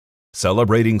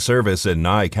Celebrating service in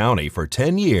Nye County for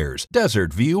 10 years,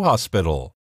 Desert View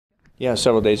Hospital. Yeah,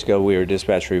 several days ago we were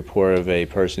dispatched a report of a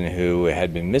person who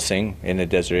had been missing in the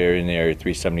desert area, in the area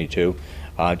 372,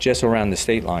 just around the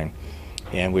state line.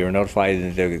 And we were notified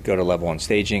that they would go to level 1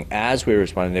 staging. As we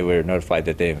responded, they were notified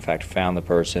that they in fact found the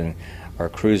person. Our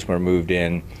crews were moved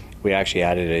in. We actually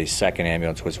added a second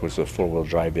ambulance, which was a 4-wheel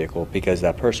drive vehicle, because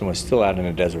that person was still out in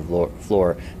the desert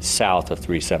floor south of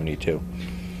 372.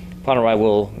 Upon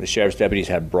arrival, the sheriff's deputies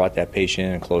had brought that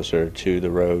patient in closer to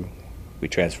the road. We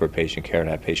transferred patient care, and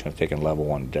that patient was taken level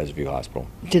 1 to Desert View Hospital.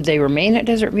 Did they remain at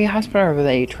Desert View Hospital, or were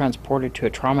they transported to a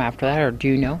trauma after that, or do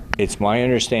you know? It's my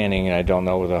understanding, and I don't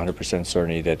know with 100%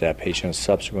 certainty, that that patient was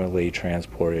subsequently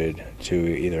transported to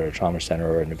either a trauma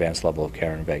center or an advanced level of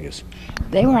care in Vegas.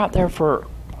 They were out there for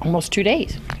almost 2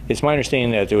 days. It's my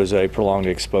understanding that there was a prolonged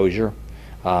exposure,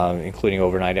 including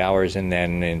overnight hours and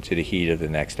then into the heat of the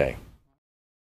next day.